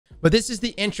But this is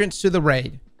the entrance to the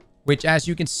raid, which, as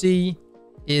you can see,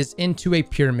 is into a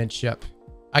pyramid ship.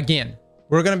 Again,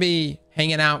 we're going to be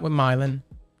hanging out with Myelin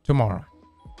tomorrow.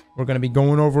 We're going to be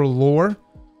going over lore.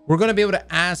 We're going to be able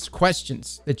to ask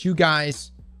questions that you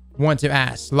guys want to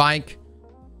ask. Like,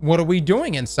 what are we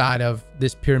doing inside of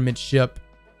this pyramid ship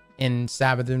in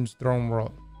Savathun's throne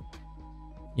world?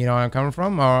 You know where I'm coming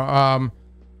from? Or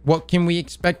what can we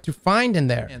expect to find in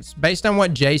there? It's based on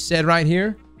what Jay said right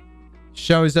here,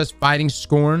 shows us fighting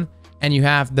Scorn, and you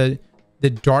have the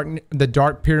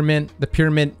dark pyramid, the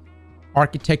pyramid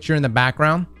architecture in the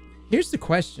background. Here's the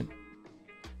question.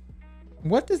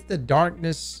 What does the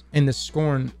darkness and the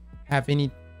Scorn have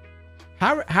any...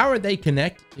 How are they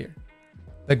connected here?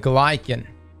 The Glycan,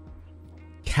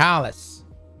 Callus,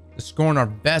 the Scorn are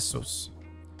vessels,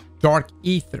 dark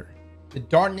ether. The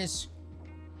darkness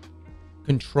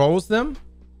controls them.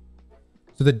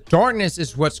 So the darkness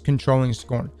is what's controlling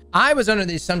Scorn. I was under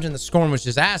the assumption the Scorn was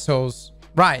just assholes.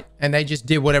 Right. And they just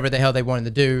did whatever the hell they wanted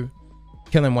to do.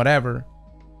 Killing whatever.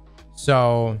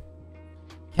 So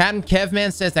Captain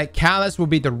Kevman says that Callus will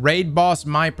be the raid boss.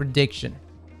 My prediction.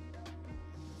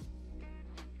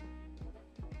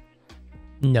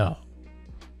 No.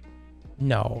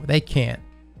 No, they can't.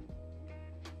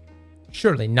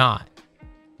 Surely not.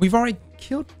 We've already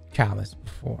killed Callus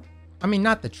before. I mean,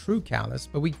 not the true Callus,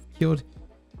 but we killed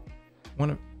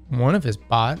one of his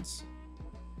bots.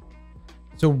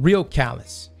 So real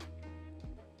Callus.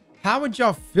 How would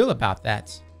y'all feel about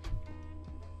that?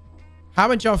 How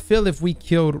would y'all feel if we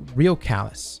killed real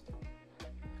Callus?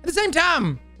 At the same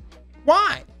time,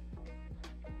 why?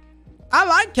 I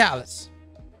like Callus.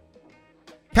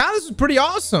 Callus is pretty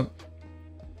awesome.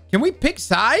 Can we pick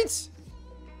sides?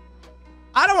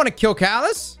 I don't want to kill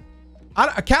Callus.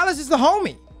 Callus is the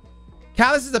homie.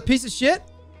 Callus is a piece of shit.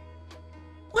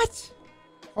 What?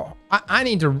 Oh, I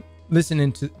need to listen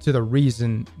into the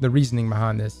reasoning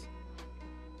behind this.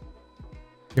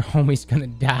 Your homie's gonna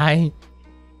die.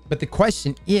 But the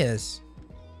question is,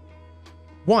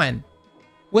 one,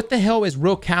 what the hell is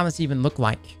real Callus even look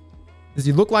like? Does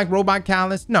he look like Robot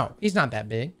Callus? No, he's not that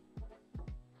big.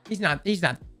 He's not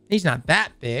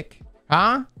that big.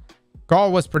 Huh?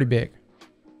 Gaul was pretty big.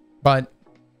 But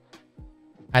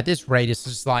at this rate, it's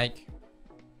just like,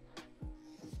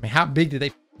 I mean, how big did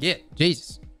they get?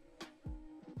 Jesus.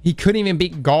 He couldn't even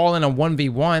beat Gaul in a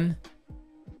 1v1.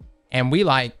 And we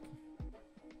we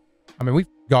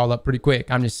Gaul up pretty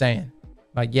quick. I'm just saying.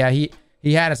 Like, yeah, he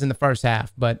had us in the first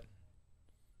half. But,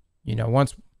 you know,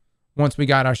 once we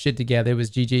got our shit together, it was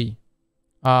GG.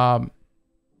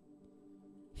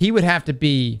 He would have to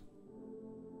be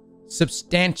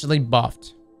substantially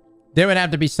buffed. There would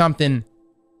have to be something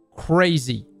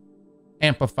crazy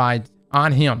amplified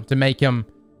on him to make him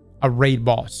a raid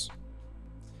boss.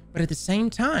 But at the same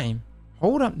time,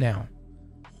 hold up now.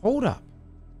 Hold up.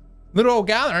 Little old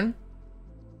Galeron,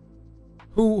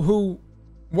 who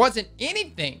wasn't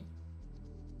anything,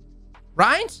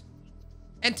 right?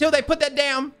 Until they put that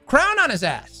damn crown on his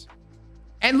ass.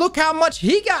 And look how much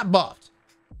he got buffed.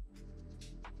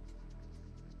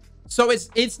 So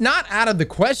it's not out of the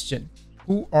question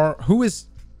who is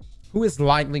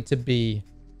likely to be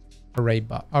a raid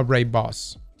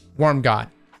boss. Worm God.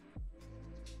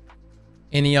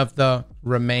 Any of the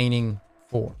remaining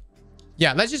 4.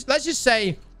 Yeah, let's just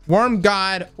say Worm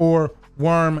God or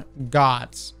Worm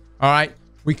Gods. All right,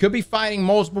 we could be fighting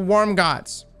multiple Worm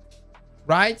Gods,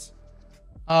 right?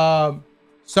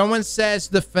 Someone says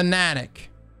the Fanatic.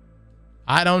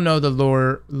 I don't know the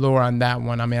lore on that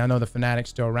one. I mean, I know the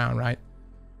Fanatic's still around, right?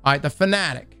 All right, the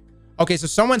Fanatic. Okay, so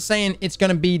someone's saying it's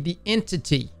gonna be the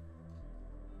Entity,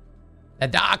 the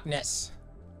Darkness.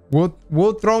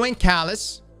 We'll throw in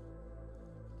Callus.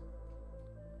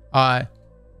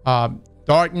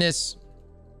 Darkness,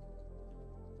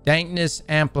 Dankness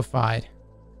amplified.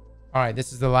 All right,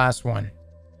 this is the last one.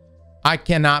 I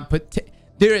cannot put...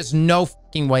 There is no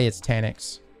fucking way it's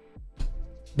 10x.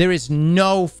 There is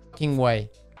no fucking way.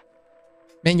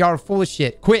 Man, y'all are full of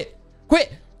shit. Quit.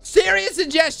 Quit. Serious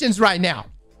suggestions right now.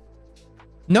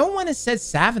 No one has said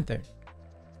Savathun.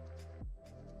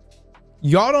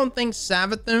 Y'all don't think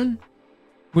Savathun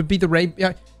would be the raid?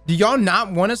 Do y'all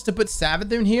not want us to put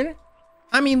Savathun here?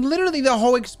 I mean, literally the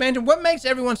whole expansion. What makes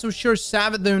everyone so sure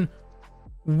Savathun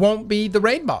won't be the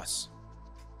raid boss?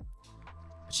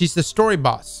 She's the story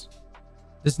boss.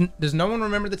 Does no one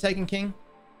remember the Taken King?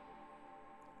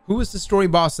 Who was the story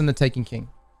boss in the Taken King?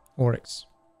 Oryx.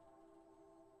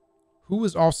 Who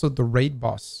was also the raid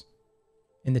boss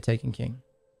in the Taken King?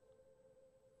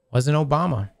 Wasn't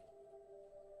Obama.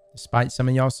 Despite some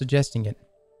of y'all suggesting it.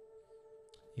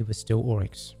 It was still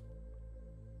Oryx.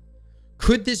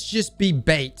 Could this just be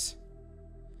bait?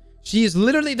 She is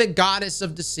literally the goddess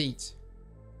of deceit.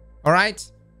 All right?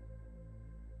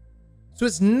 So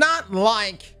it's not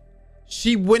like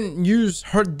she wouldn't use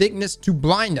her thickness to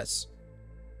blind us.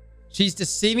 She's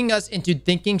deceiving us into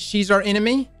thinking she's our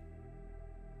enemy.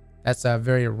 That's a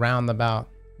very roundabout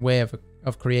way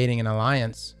of creating an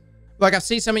alliance. Like, I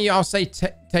see some of y'all say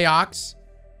Teox.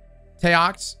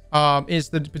 Teox is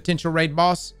the potential raid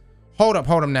boss. Hold up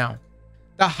now.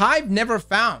 The Hive never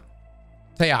found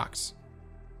Teox.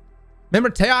 Remember,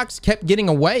 Teox kept getting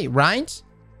away, right?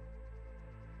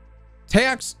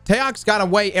 Teox got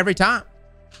away every time.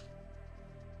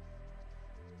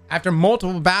 After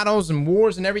multiple battles and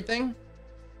wars and everything.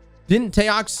 Didn't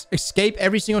Teox escape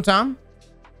every single time?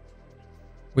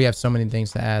 We have so many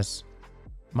things to ask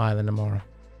Myelin tomorrow.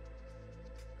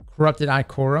 Corrupted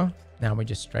Ikora. Now we're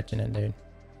just stretching it, dude.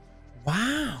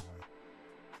 Wow.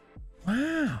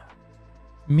 Wow.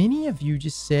 Many of you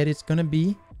just said it's going to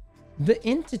be the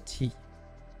entity.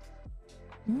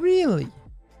 Really?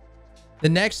 The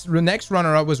next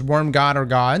runner-up was Worm God or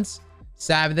Gods,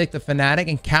 Savithic the Fanatic,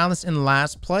 and Callus in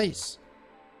last place.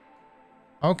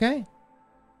 Okay.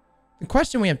 The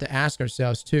question we have to ask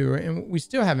ourselves too, and we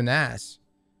still haven't asked,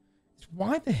 is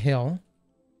why the hell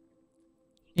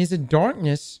is a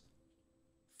darkness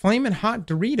flaming hot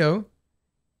Dorito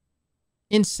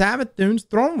in Savathun's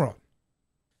throne room?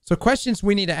 So questions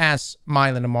we need to ask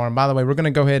Myelin tomorrow. And by the way, we're going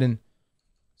to go ahead and...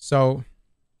 So,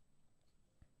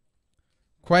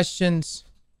 questions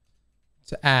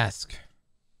to ask.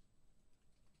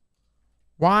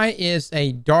 Why is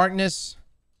a darkness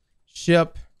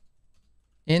ship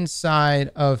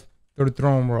inside of the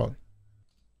throne world?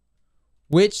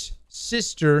 Which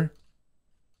sister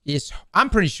is...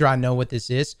 I'm pretty sure I know what this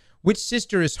is. Which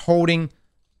sister is holding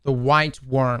the white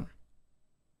worm?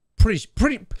 Pretty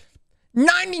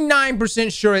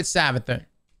 99% sure it's Savathun.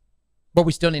 But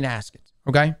we still need to ask it,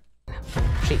 okay?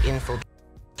 She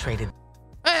infiltrated.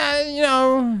 You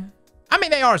know, I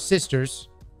mean, they are sisters,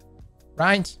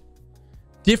 right?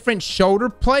 Different shoulder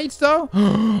plates, though?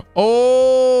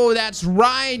 Oh, that's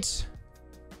right.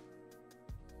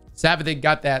 Savathun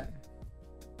got that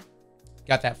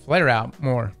flare out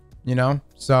more, you know?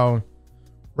 So,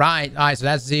 right. All right, so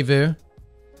that's Zivu.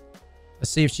 Let's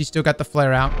see if she still got the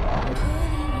flare out.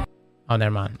 Oh,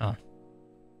 never mind. Oh.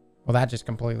 Well, that just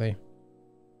completely...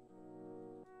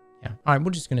 Yeah. All right,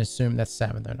 we're just going to assume that's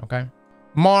Savathun, okay?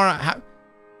 Mara...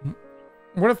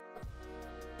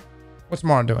 What's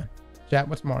Mara doing? Chat,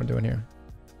 what's Mara doing here?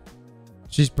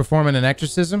 She's performing an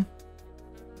exorcism?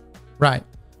 Right.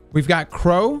 We've got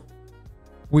Crow.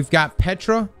 We've got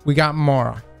Petra. We got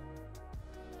Mara.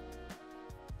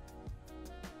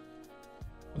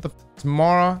 What the f is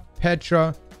Mara,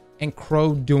 Petra, and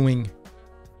Crow doing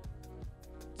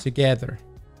together?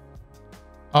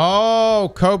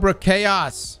 Oh, Cobra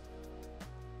Chaos.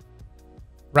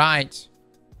 Right.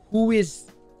 Who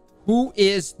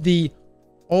is the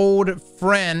old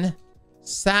friend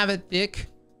Savithic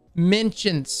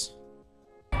mentions?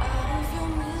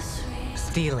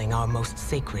 Stealing our most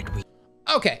sacred.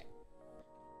 Okay.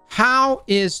 How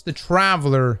is the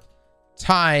Traveler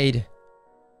tied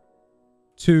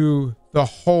to the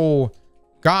whole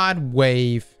God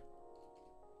wave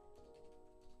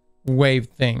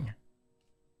thing?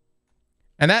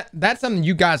 And that's something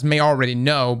you guys may already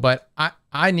know, but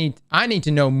I need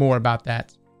to know more about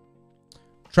that.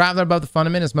 Traveler above the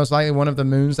fundament is most likely one of the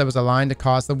moons that was aligned to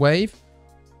cause the wave.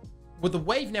 Well, the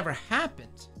wave never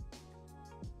happened.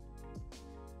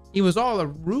 It was all a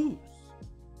ruse.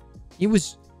 It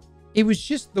was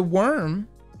just the worm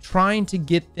trying to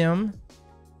get them.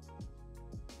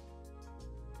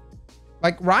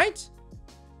 Like, right?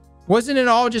 Wasn't it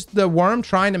all just the worm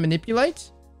trying to manipulate?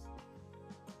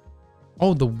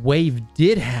 Oh, the wave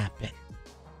did happen.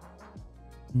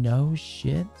 No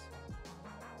shit.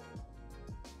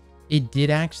 It did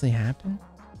actually happen?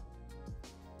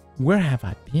 Where have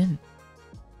I been?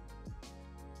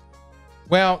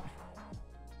 Well,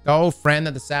 the old friend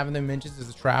that the Savathun mentions is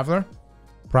a Traveler?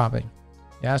 Probably.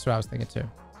 Yeah, that's what I was thinking too.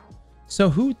 So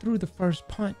who threw the first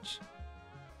punch?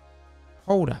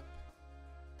 Hold up.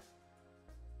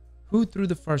 Who threw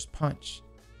the first punch?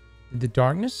 Did the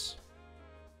darkness?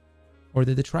 Or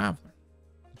did the Traveler?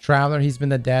 The Traveler, he's been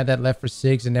the dad that left for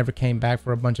SIGs and never came back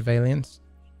for a bunch of aliens.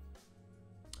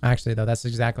 Actually, though, that's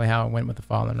exactly how it went with the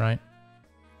Fallen, right?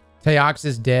 Teox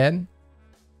is dead.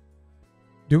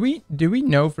 Do we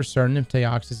know for certain if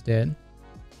Teox is dead?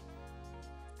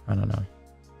 I don't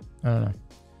know.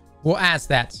 We'll ask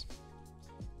that.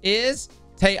 Is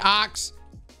Teox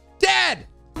dead?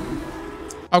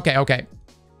 Okay.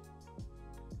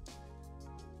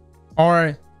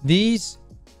 Or these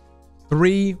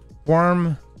 3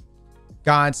 worm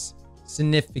gods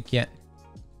significant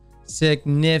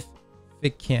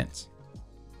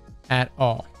at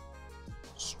all?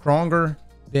 Stronger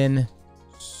than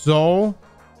Zoe,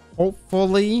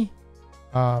 hopefully.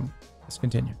 Let's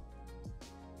continue.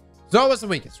 Zoe was the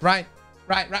weakest, right?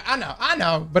 Right. I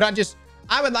know, but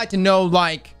I would like to know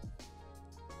like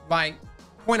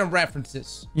point of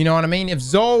references. You know what I mean? If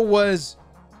Zoe was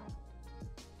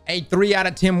a 3 out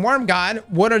of 10 worm god,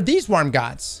 what are these worm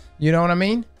gods? You know what I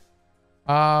mean?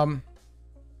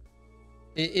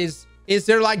 Is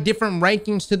there like different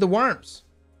rankings to the worms?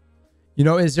 You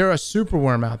know, is there a super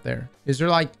worm out there? Is there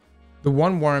like the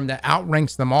one worm that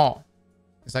outranks them all?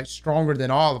 It's like stronger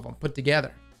than all of them put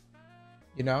together.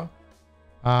 You know?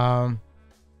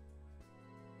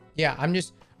 Yeah, I'm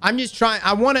just trying.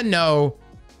 I want to know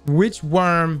which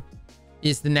worm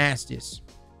is the nastiest.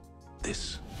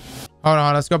 This. Hold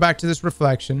on, let's go back to this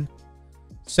reflection.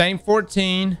 Same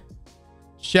 14.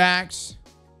 Shax.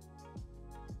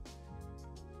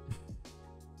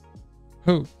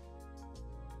 Who?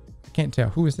 I can't tell.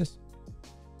 Who is this?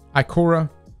 Ikora,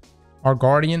 our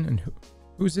guardian. And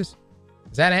who's this?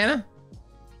 Is that Anna?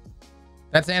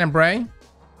 That's Anna Bray?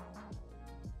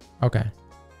 Okay.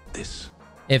 This.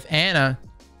 If Anna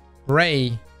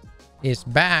Bray is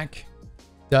back,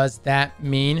 does that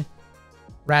mean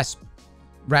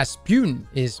Rasputin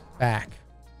is back?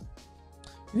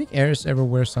 You think Eris ever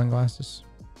wears sunglasses?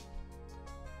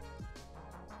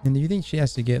 And do you think she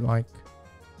has to get like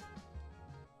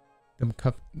them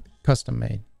custom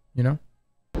made, you know?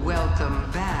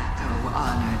 Welcome back, oh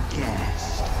honored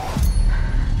guest.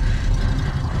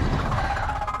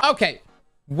 Okay,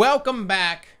 welcome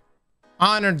back,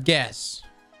 honored guests.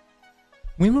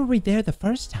 When were we there the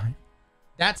first time?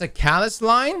 That's a Callus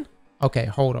line? Okay,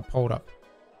 hold up.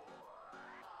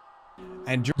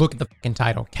 And look at the fucking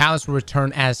title. Callus will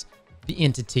return as the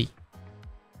entity.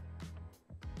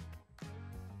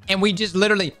 And we just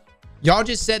literally, y'all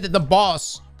just said that the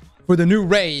boss for the new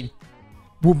raid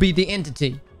will be the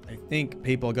entity. I think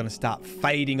people are going to start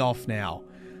fading off now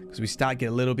because we start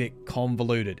getting a little bit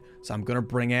convoluted. So I'm going to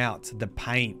bring out the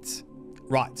paint.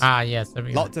 Right. Ah, yes. There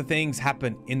we go. Lots of things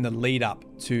happen in the lead up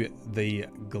to the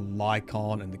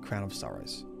Glycon and the Crown of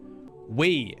Sorrows.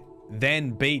 We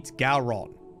then beat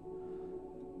Galron.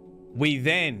 We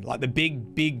then, like the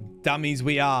big dummies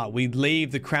we are, we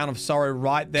leave the Crown of Sorrow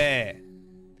right there.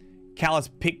 Callus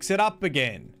picks it up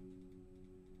again.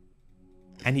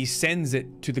 And he sends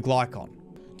it to the Glycon.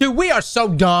 Dude, we are so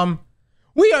dumb.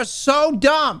 We are so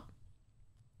dumb.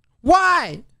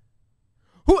 Why?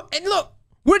 And look,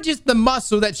 we're just the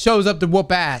muscle that shows up to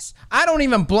whoop ass. I don't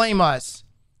even blame us.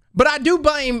 But I do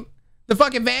blame the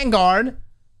fucking Vanguard.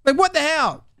 Like, what the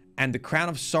hell? And the Crown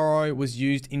of Sorrow was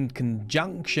used in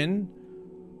conjunction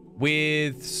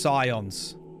with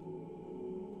Scions.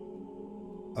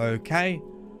 Okay.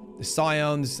 The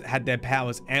Scions had their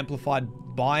powers amplified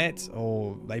by it,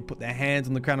 or they put their hands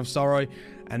on the Crown of Sorrow,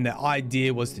 and their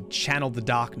idea was to channel the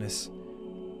darkness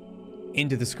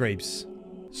into the Screeps.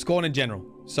 Scorn in general.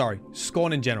 Sorry,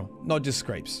 Scorn in general, not just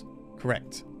Screeps.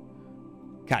 Correct.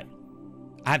 Okay.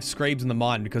 I have Screeps in the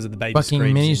mind because of the baby fucking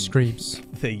Screeps. mini Screeps.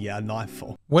 The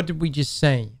Nightfall. What did we just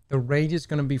say? The raid is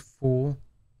going to be full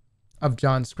of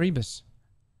John Screebus.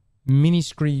 Mini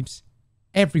Screeps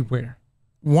everywhere.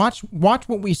 Watch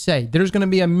what we say. There's going to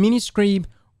be a mini Screeb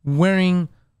wearing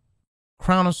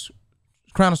Crown of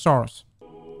Sorrows.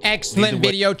 Excellent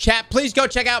video, chat. Please go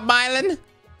check out Myelin.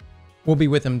 We'll be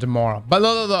with him tomorrow. But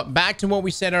look, back to what we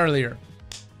said earlier.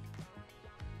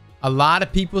 A lot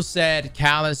of people said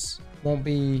Callus won't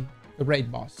be the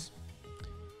raid boss.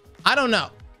 I don't know.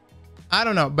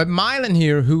 But Myelin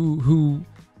here, who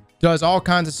does all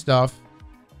kinds of stuff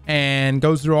and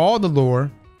goes through all the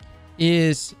lore,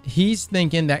 he's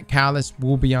thinking that Callus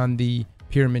will be on the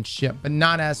pyramid ship, but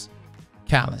not as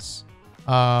Callus.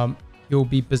 He'll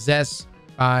be possessed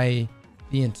by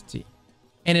the entity.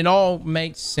 And it all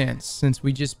makes sense since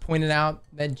we just pointed out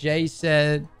that Jay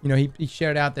said, you know, he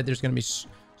shared out that there's going to be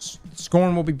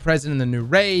Scorn will be present in the new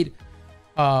raid.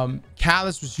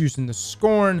 Callus was using the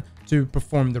Scorn to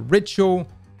perform the ritual,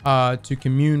 to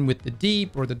commune with the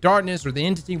deep or the darkness or the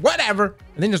entity, whatever.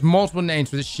 I think there's multiple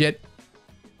names for this shit.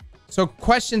 So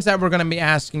questions that we're going to be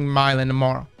asking Myelin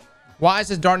tomorrow. Why is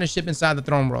this darkness ship inside the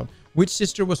throne world? Which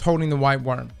sister was holding the white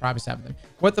worm? Probably Savithic.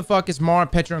 What the fuck is Mara,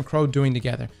 Petra, and Crow doing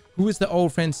together? Who is the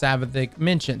old friend Savithic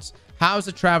mentions? How is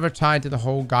the Traveler tied to the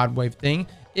whole God Wave thing?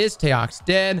 Is Teox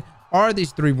dead? Are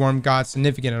these 3 worm gods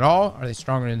significant at all? Are they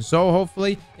stronger than Zoe,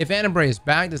 hopefully? If Anna Bray is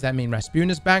back, does that mean Rasputin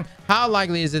is back? How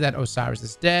likely is it that Osiris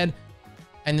is dead?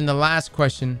 And then the last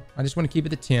question, I just want to keep it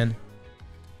to 10.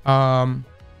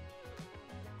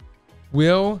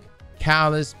 Will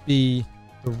Callus be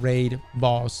the raid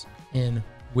boss in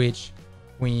Witch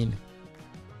Queen?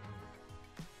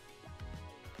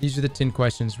 These are the 10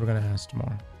 questions we're going to ask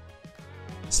tomorrow.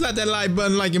 Slap that like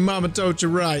button like your mama told you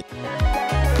right.